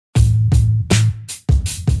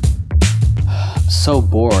so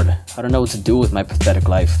bored. I don't know what to do with my pathetic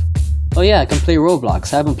life. Oh yeah, I can play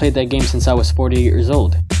Roblox. I haven't played that game since I was 48 years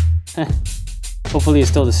old. Hopefully it's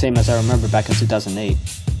still the same as I remember back in 2008.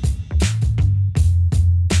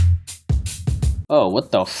 Oh,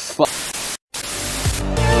 what the fuck?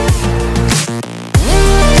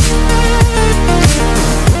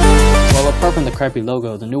 Well, apart from the crappy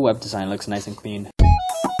logo, the new web design looks nice and clean.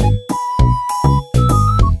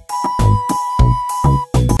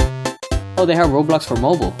 Oh, they have Roblox for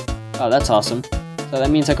mobile. Oh, that's awesome. So that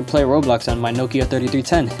means I can play Roblox on my Nokia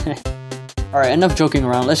 3310. Alright, enough joking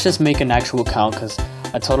around. Let's just make an actual account because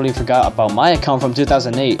I totally forgot about my account from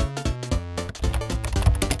 2008.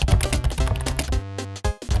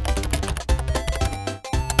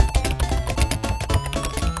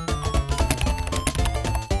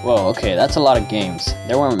 Whoa, okay, that's a lot of games.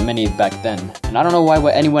 There weren't many back then. And I don't know why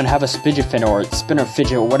would anyone have a spidget fin or spinner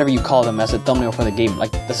fidget or whatever you call them as a thumbnail for the game.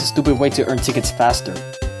 Like, that's a stupid way to earn tickets faster.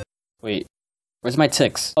 Wait, where's my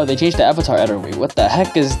ticks? Oh, they changed the avatar editor. Wait, what the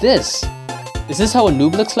heck is this? Is this how a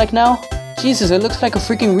noob looks like now? Jesus, it looks like a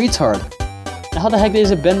freaking retard. And how the heck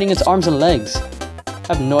is it bending its arms and legs?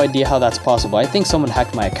 I have no idea how that's possible. I think someone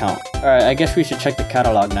hacked my account. Alright, I guess we should check the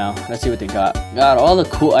catalog now. Let's see what they got. God, all the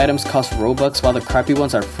cool items cost Robux while the crappy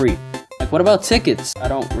ones are free. Like, what about tickets? I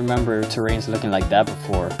don't remember terrains looking like that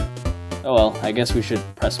before. Oh well, I guess we should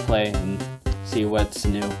press play and see what's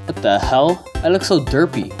new. What the hell? I look so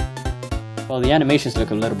derpy. Well, the animations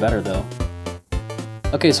look a little better though.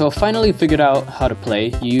 Okay, so I finally figured out how to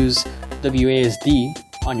play. You use WASD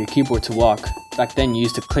on your keyboard to walk. Back then you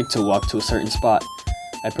used to click to walk to a certain spot.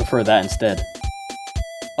 I prefer that instead.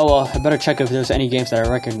 Oh well, I better check if there's any games that I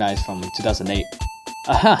recognize from 2008.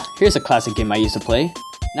 Aha! Here's a classic game I used to play.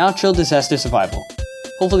 Natural Disaster Survival.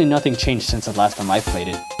 Hopefully nothing changed since the last time I played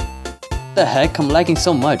it. What the heck? I'm lagging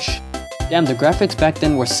so much. Damn, the graphics back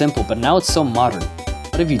then were simple, but now it's so modern.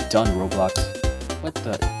 What have you done, Roblox? What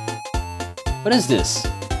the... What is this?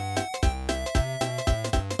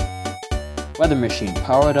 Weather machine.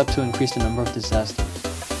 Power it up to increase the number of disasters.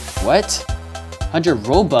 What? 100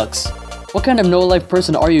 Robux? What kind of no-life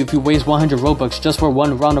person are you if you waste 100 Robux just for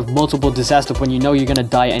one round of multiple disasters when you know you're gonna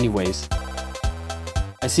die anyways?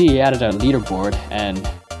 I see he added a leaderboard, and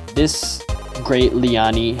this great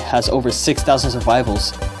Liani has over 6,000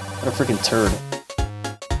 survivals. What a freaking turd.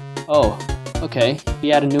 Oh, okay,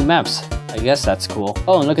 he added new maps. I guess that's cool.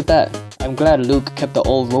 Oh, and look at that. I'm glad Luke kept the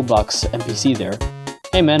old Roblox NPC there.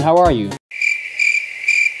 Hey man, how are you?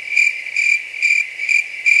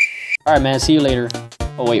 Alright man, see you later.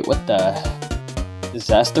 Oh wait, what the...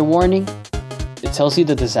 Disaster warning? It tells you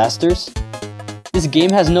the disasters? This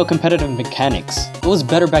game has no competitive mechanics. It was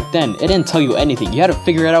better back then. It didn't tell you anything. You had to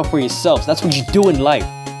figure it out for yourselves. That's what you do in life.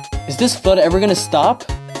 Is this flood ever gonna stop?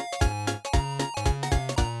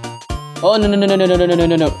 Oh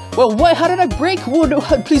no. Well, what? How did I break? Whoa, no,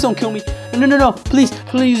 please don't kill me. No. Please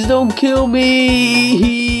don't kill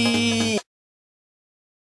me.